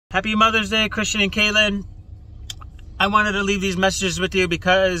Happy Mother's Day, Christian and Caitland. I wanted to leave these messages with you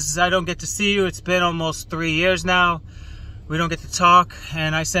because I don't get to see you. It's been almost 3 years now. We don't get to talk,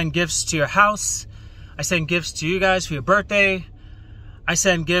 and I send gifts to your house. I send gifts to you guys for your birthday. I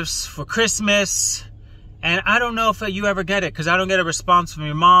send gifts for Christmas, and I don't know if you ever get it because I don't get a response from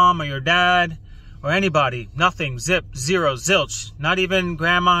your mom or your dad or anybody. Nothing, zip, zero, zilch, not even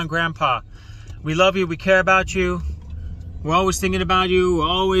grandma and grandpa. We love you, we care about you. We're always thinking about you. We're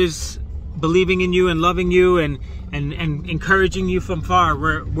always believing in you and loving you and encouraging you from far.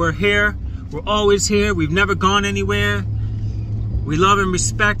 We're here. We're always here. We've never gone anywhere. We love and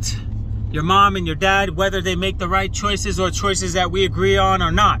respect your mom and your dad, whether they make the right choices or choices that we agree on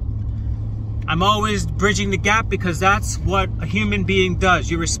or not. I'm always bridging the gap because that's what a human being does.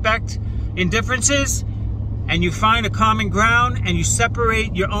 You respect indifferences and you find a common ground and you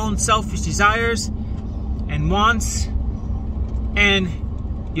separate your own selfish desires and wants, and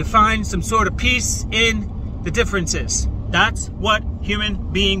you find some sort of peace in the differences. That's what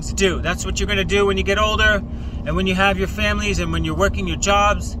human beings do. That's what you're going to do when you get older and when you have your families and when you're working your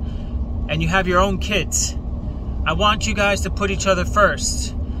jobs and you have your own kids. I want you guys to put each other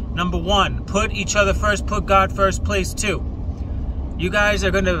first. Number one, put each other first, put God first, place two. You guys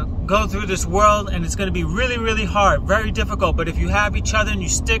are going to go through this world and it's going to be really, really hard, very difficult. But if you have each other and you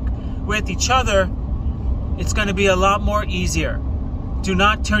stick with each other, it's going to be a lot more easier. Do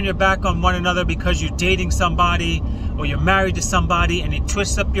not turn your back on one another because you're dating somebody or you're married to somebody and they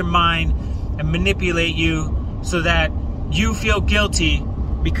twist up your mind and manipulate you so that you feel guilty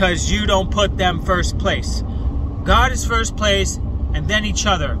because you don't put them first place. God is first place, and then each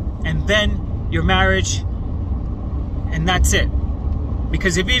other, and then your marriage, and that's it.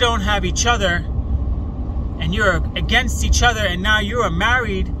 Because if you don't have each other and you're against each other and now you are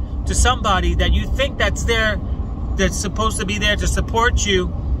married to somebody that you think that's supposed to be there to support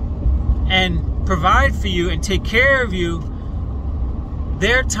you and provide for you and take care of you,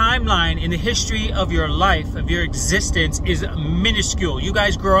 their timeline in the history of your life, of your existence, is minuscule. You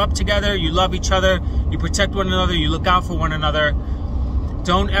guys grow up together, you love each other, you protect one another, you look out for one another.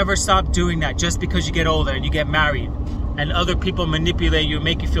 Don't ever stop doing that just because you get older and you get married and other people manipulate you and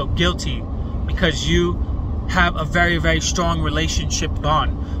make you feel guilty because you have a very, very strong relationship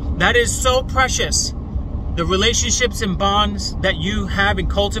bond. That is so precious. The relationships and bonds that you have and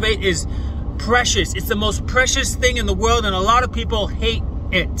cultivate is precious. It's the most precious thing in the world, and a lot of people hate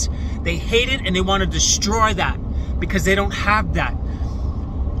it. They hate it and they want to destroy that because they don't have that.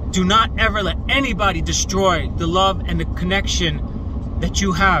 Do not ever let anybody destroy the love and the connection that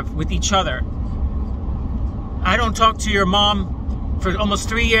you have with each other. I don't talk to your mom for almost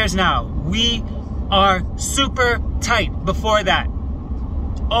 3 years now. We are super tight before that.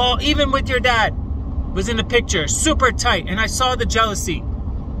 Even with your dad was in the picture, super tight, and I saw the jealousy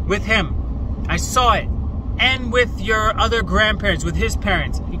with him. I saw it. And with your other grandparents, with his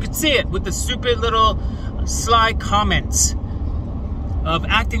parents. You could see it with the stupid little sly comments of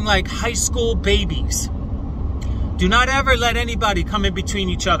acting like high school babies. Do not ever let anybody come in between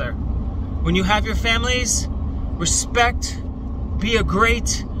each other. When you have your families, respect, be a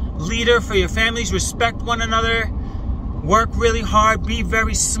great leader for your families, respect one another, work really hard, be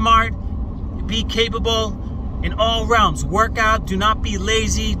very smart, be capable in all realms. Work out, do not be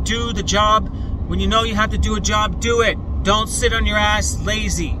lazy, do the job. When you know you have to do a job, do it. Don't sit on your ass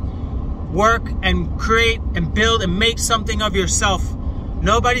lazy. Work and create and build and make something of yourself.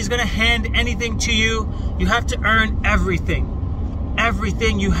 Nobody's gonna hand anything to you. You have to earn everything.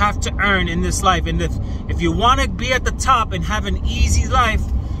 Everything you have to earn in this life. And if you wanna be at the top and have an easy life,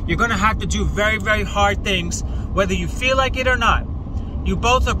 you're gonna have to do very, very hard things, whether you feel like it or not. You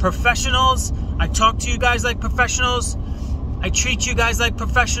both are professionals. I talk to you guys like professionals. I treat you guys like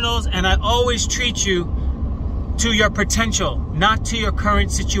professionals, and I always treat you to your potential, not to your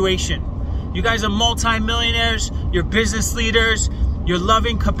current situation. You guys are multi-millionaires, you're business leaders, you're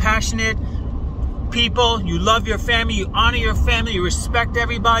loving, compassionate people, you love your family, you honor your family, you respect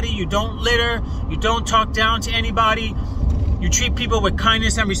everybody, you don't litter, you don't talk down to anybody, you treat people with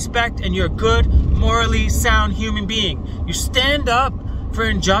kindness and respect, and you're a good, morally sound human being. You stand up for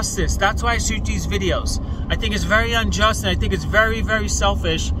injustice. That's why I shoot these videos. I think it's very unjust, and I think it's very, very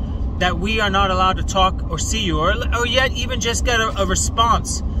selfish that we are not allowed to talk or see you, or yet even just get a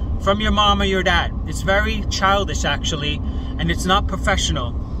response from your mom or your dad. It's very childish, actually, and it's not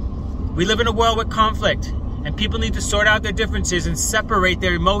professional. We live in a world with conflict, and people need to sort out their differences and separate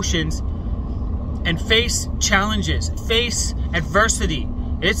their emotions and face challenges, face adversity.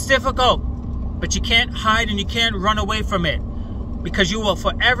 It's difficult, but you can't hide and you can't run away from it, because you will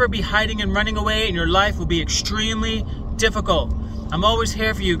forever be hiding and running away, and your life will be extremely difficult. I'm always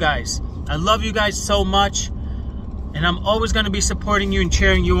here for you guys. I love you guys so much, and I'm always going to be supporting you and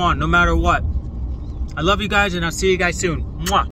cheering you on no matter what. I love you guys, and I'll see you guys soon. Mwah.